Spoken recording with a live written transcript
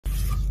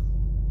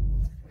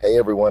Hey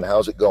everyone,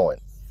 how's it going?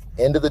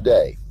 End of the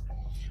day.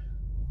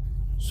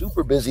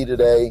 Super busy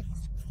today.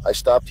 I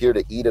stopped here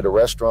to eat at a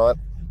restaurant.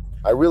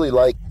 I want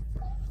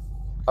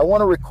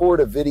to record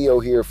a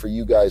video here for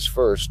you guys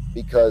first,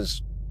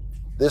 because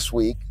this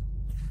week,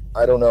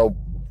 I don't know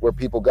where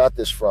people got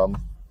this from,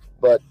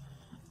 but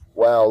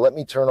wow, let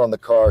me turn on the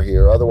car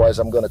here, otherwise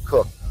I'm going to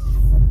cook.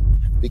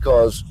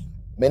 Because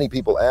many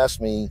people ask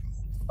me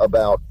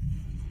about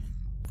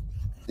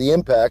the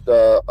impact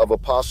of a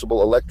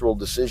possible electoral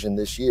decision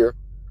this year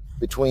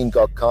between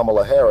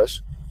Kamala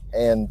Harris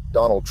and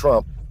Donald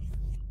Trump,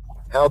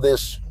 how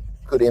this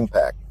could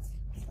impact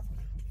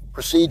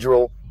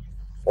procedural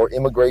or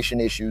immigration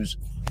issues.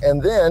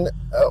 And then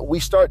we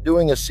start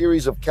doing a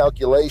series of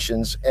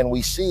calculations and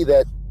we see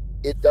that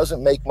it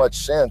doesn't make much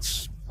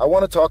sense. I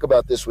want to talk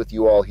about this with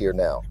you all here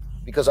now,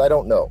 because I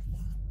don't know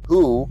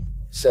who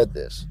said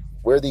this,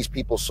 where these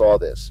people saw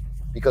this,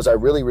 because I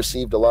really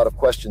received a lot of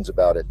questions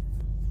about it.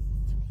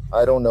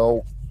 I don't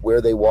know where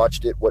they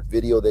watched it, what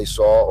video they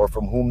saw, or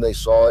from whom they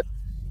saw it,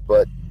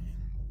 but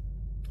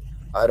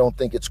I don't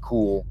think it's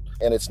cool,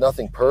 and it's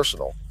nothing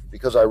personal,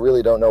 because I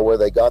really don't know where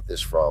they got this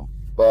from.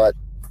 But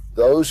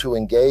those who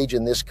engage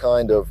in this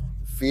kind of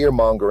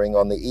fear-mongering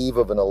on the eve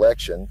of an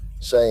election,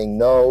 saying,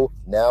 no,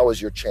 now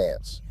is your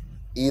chance.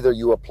 Either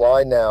you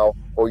apply now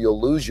or you'll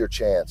lose your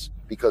chance,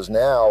 because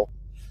now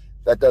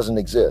that doesn't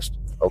exist,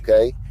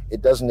 okay?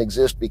 It doesn't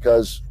exist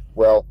because,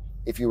 well,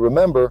 if you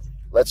remember,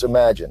 let's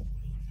imagine,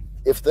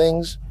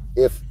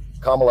 if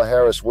Kamala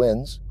Harris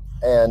wins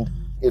and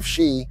if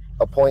she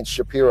appoints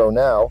Shapiro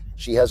now,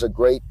 she has a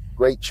great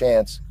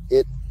chance.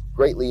 It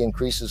greatly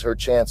increases her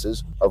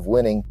chances of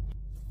winning.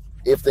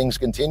 If things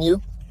continue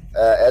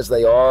as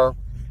they are,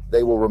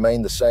 they will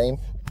remain the same.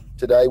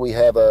 Today we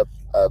have a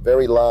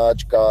very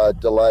large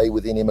delay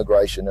within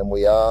immigration, and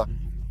we are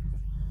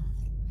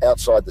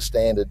outside the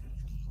standard,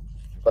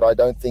 but I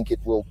don't think it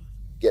will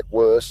get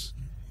worse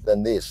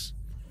than this.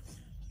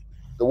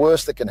 The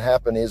worst that can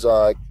happen is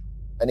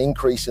an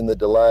increase in the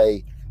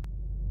delay.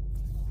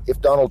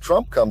 If Donald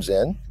Trump comes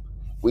in,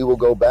 we will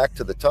go back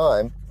to the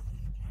time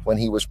when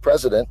he was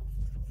president.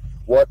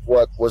 What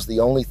was the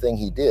only thing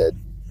he did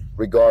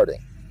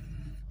regarding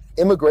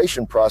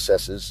immigration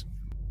processes,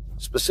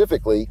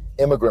 specifically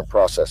immigrant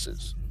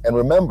processes. And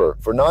remember,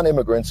 for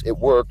non-immigrants, it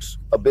works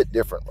a bit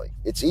differently.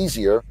 It's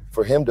easier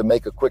for him to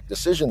make a quick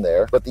decision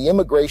there, but the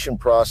immigration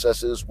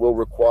processes will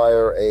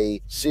require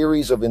a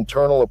series of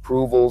internal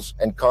approvals,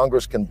 and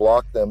Congress can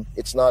block them.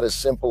 It's not as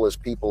simple as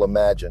people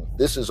imagine.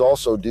 This is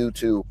also due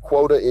to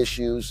quota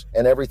issues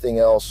and everything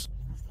else.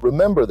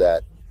 Remember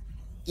that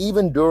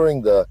even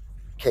during the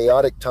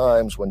chaotic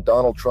times when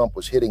Donald Trump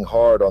was hitting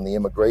hard on the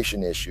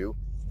immigration issue,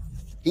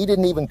 he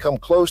didn't even come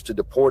close to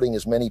deporting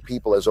as many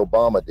people as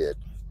Obama did.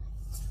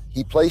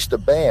 He placed a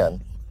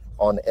ban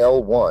on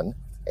L1,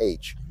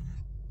 H,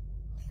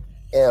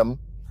 M,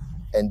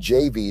 and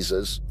J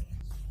visas.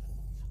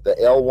 The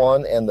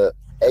L1 and the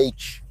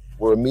H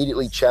were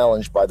immediately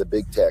challenged by the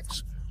big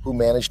techs, who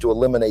managed to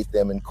eliminate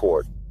them in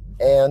court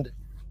and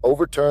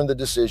overturned the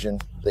decision.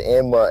 The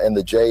M and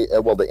the J,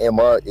 the M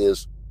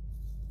is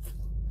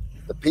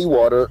the P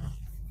water.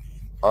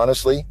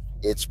 Honestly,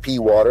 it's P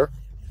water.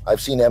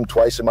 I've seen M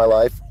twice in my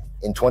life.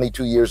 In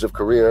 22 years of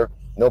career,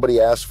 nobody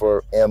asked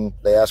for M,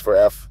 they asked for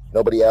F.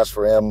 Nobody asked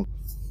for M.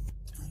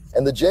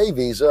 And the J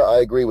visa,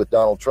 I agree with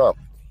Donald Trump,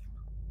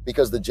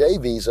 because the J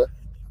visa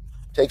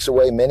takes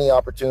away many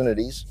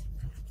opportunities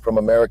from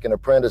American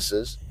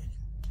apprentices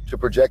to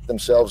project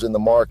themselves in the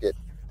market,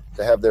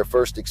 to have their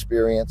first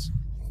experience,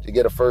 to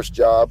get a first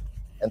job,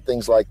 and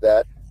things like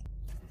that.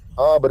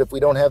 But if we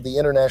don't have the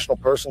international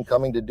person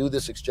coming to do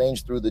this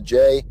exchange through the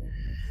J,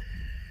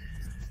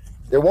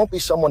 there won't be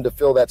someone to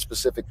fill that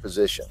specific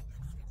position.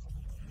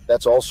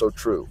 That's also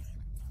true.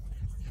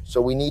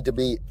 So we need to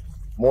be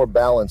more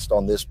balanced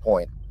on this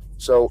point.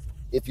 So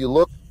if you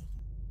look,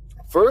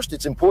 first,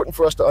 it's important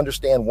for us to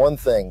understand one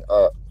thing.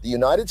 The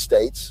United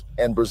States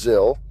and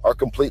Brazil are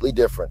completely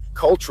different.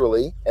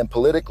 Culturally and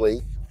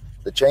politically,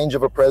 the change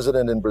of a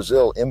president in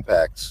Brazil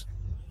impacts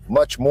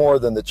much more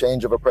than the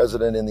change of a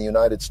president in the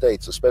United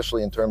States,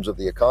 especially in terms of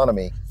the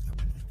economy.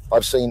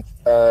 I've seen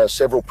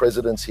several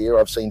presidents here.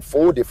 I've seen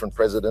 4 different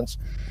presidents,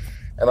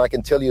 and I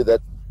can tell you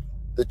that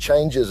the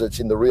changes that's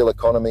in the real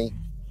economy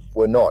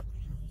were not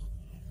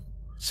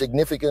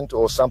significant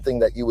or something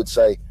that you would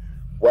say,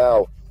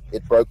 wow,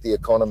 it broke the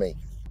economy.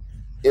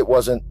 It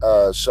wasn't.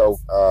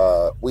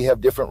 We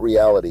have different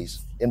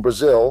realities. In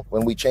Brazil,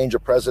 when we change a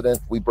president,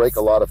 we break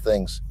a lot of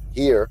things.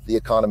 Here, the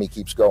economy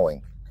keeps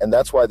going. And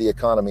that's why the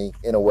economy,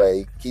 in a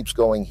way, keeps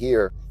going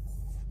here,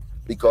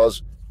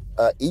 because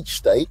each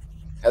state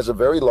has a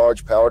very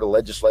large power to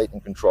legislate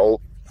and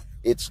control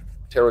its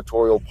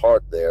territorial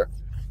part there.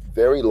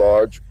 Very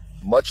large,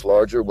 much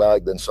larger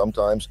than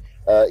sometimes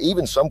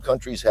even some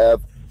countries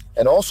have.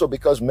 And also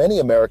because many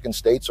American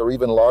states are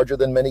even larger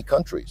than many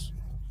countries.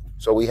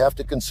 So we have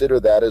to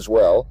consider that as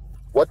well.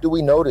 What do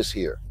we notice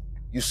here?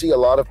 You see a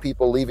lot of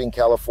people leaving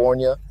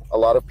California, a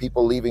lot of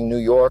people leaving New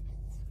York.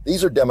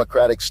 These are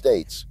democratic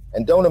states.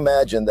 And don't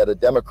imagine that a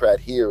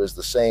Democrat here is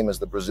the same as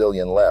the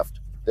Brazilian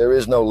left. There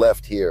is no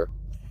left here.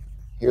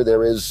 Here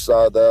there is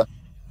the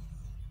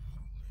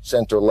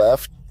center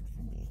left.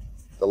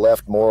 The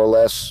left, more or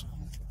less,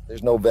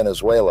 there's no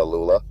Venezuela,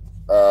 Lula,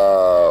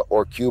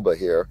 or Cuba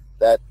here.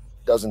 That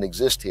doesn't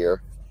exist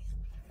here.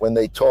 When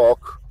they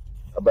talk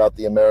about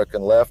the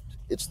American left,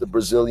 it's the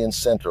Brazilian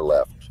center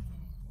left.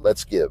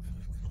 Let's give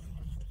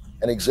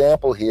an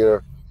example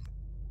here.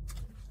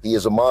 He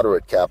is a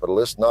moderate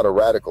capitalist, not a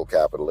radical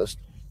capitalist,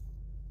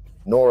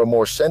 nor a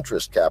more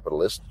centrist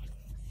capitalist.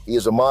 He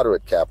is a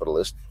moderate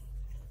capitalist.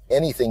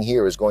 Anything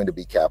here is going to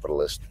be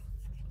capitalist.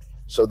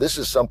 So this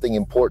is something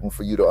important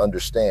for you to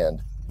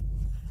understand.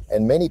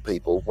 And many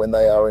people, when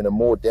they are in a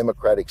more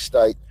democratic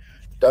state,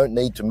 don't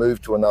need to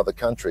move to another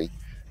country.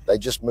 They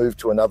just move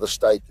to another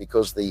state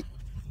because the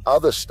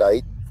other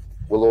state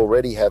will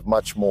already have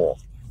much more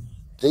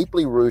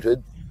deeply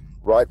rooted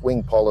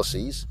right-wing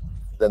policies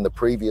than the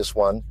previous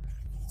one.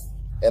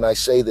 And I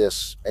say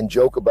this and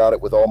joke about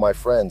it with all my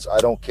friends. I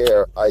don't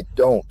care. I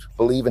don't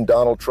believe in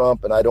Donald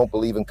Trump and I don't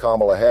believe in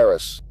Kamala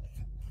Harris.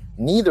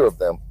 Neither of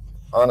them,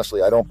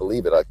 honestly, I don't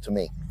believe it to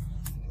me.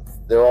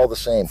 They're all the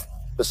same.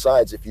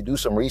 Besides, if you do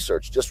some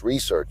research, just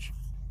research,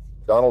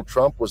 Donald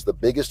Trump was the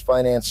biggest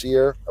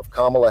financier of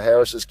Kamala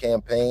Harris's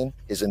campaign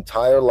his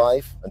entire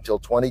life until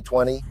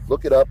 2020.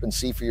 Look it up and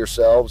see for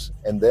yourselves.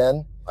 And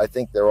then I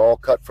think they're all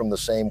cut from the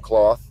same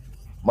cloth.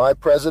 My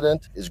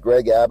president is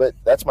Greg Abbott.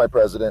 That's my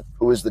president,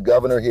 who is the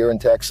governor here in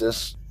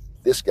Texas.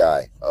 This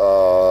guy.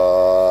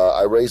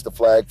 I raised the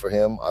flag for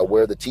him. I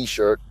wear the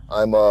t-shirt.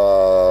 I'm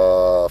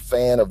a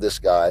fan of this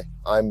guy.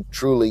 I'm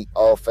truly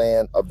a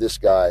fan of this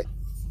guy.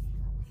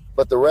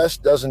 But the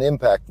rest doesn't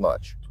impact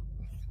much,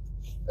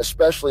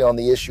 especially on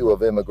the issue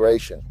of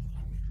immigration.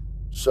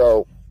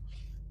 So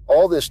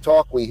all this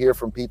talk we hear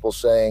from people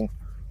saying,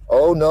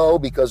 oh no,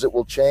 because it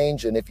will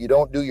change, and if you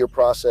don't do your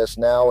process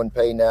now and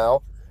pay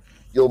now,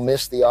 you'll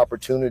miss the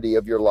opportunity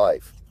of your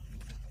life.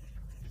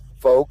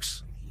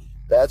 Folks,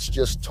 that's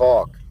just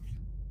talk,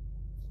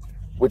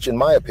 which in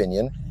my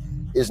opinion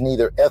is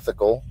neither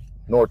ethical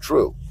nor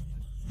true.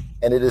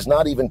 And it is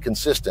not even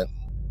consistent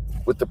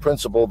with the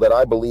principle that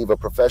I believe a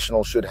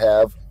professional should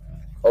have.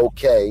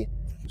 Okay,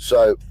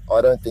 so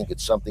I don't think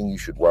it's something you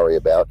should worry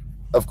about.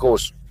 Of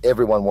course,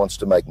 everyone wants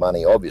to make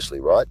money, obviously,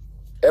 right?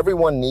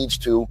 Everyone needs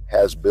to,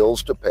 has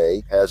bills to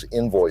pay, has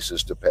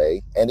invoices to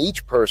pay, and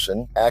each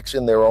person acts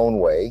in their own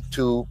way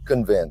to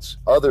convince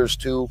others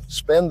to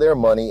spend their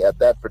money at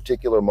that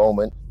particular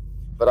moment.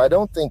 But I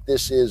don't think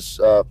this is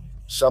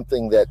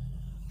something that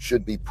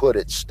should be put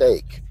at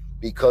stake,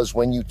 because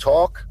when you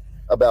talk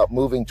about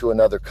moving to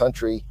another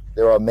country,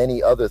 there are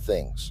many other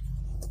things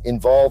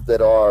involved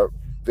that are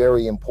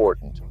very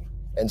important.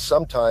 And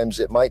sometimes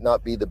it might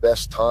not be the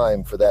best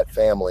time for that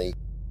family.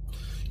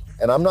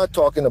 And I'm not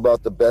talking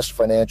about the best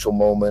financial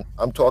moment.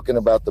 I'm talking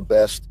about the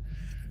best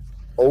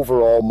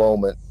overall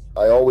moment.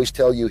 I always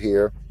tell you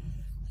here,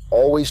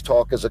 always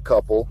talk as a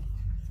couple,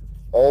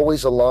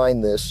 always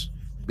align this,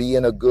 be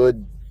in a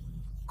good,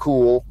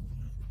 cool,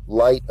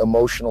 light,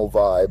 emotional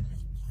vibe,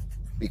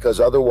 because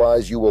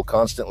otherwise you will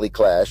constantly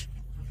clash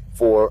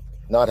for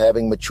not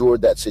having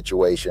matured that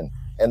situation.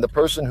 And the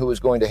person who is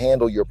going to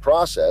handle your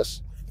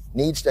process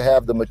needs to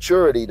have the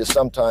maturity to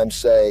sometimes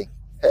say,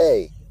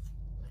 hey,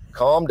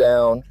 calm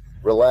down,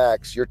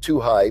 relax, you're too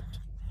hyped,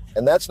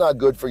 and that's not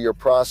good for your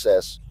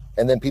process.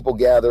 And then people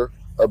gather,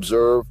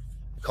 observe,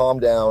 calm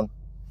down,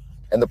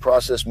 and the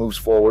process moves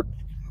forward.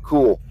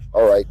 Cool,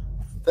 all right,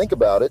 think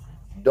about it.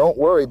 Don't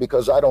worry,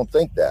 because I don't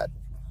think that.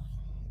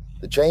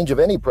 The change of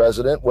any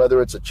president,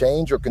 whether it's a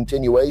change or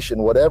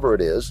continuation, whatever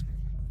it is,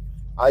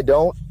 I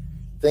don't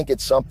think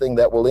it's something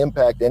that will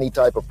impact any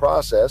type of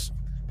process,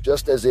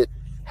 just as it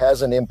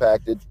hasn't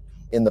impacted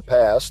in the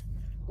past,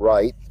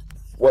 right?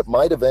 What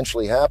might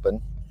eventually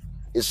happen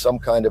is some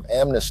kind of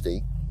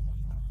amnesty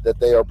that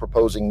they are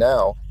proposing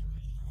now,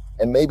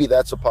 and maybe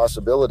that's a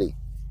possibility.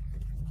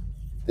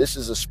 This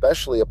is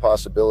especially a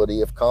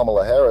possibility if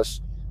Kamala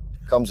Harris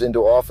comes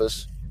into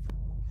office.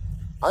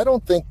 I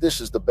don't think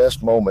this is the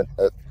best moment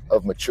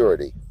of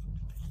maturity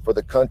for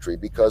the country,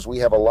 because we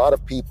have a lot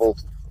of people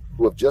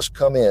who have just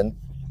come in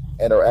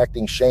and are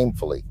acting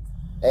shamefully.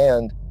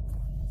 And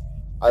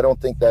I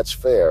don't think that's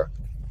fair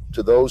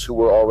to those who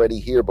were already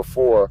here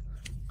before.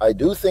 I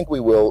do think we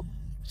will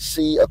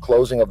see a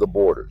closing of the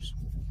borders,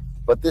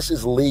 but this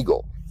is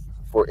legal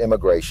for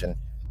immigration.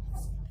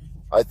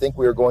 I think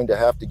we are going to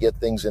have to get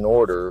things in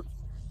order,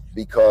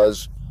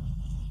 because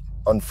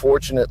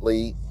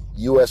unfortunately,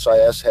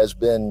 USCIS has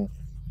been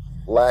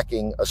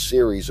lacking a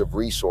series of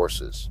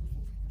resources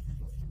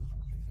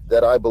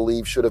that I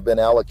believe should have been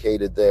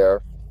allocated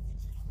there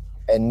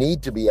and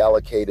need to be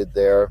allocated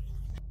there,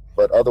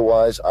 but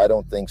otherwise I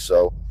don't think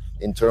so.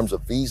 In terms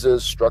of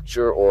visas,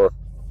 structure, or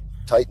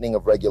tightening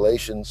of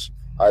regulations,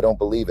 I don't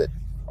believe it.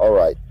 All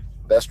right,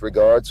 best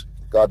regards,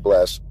 God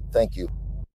bless, thank you.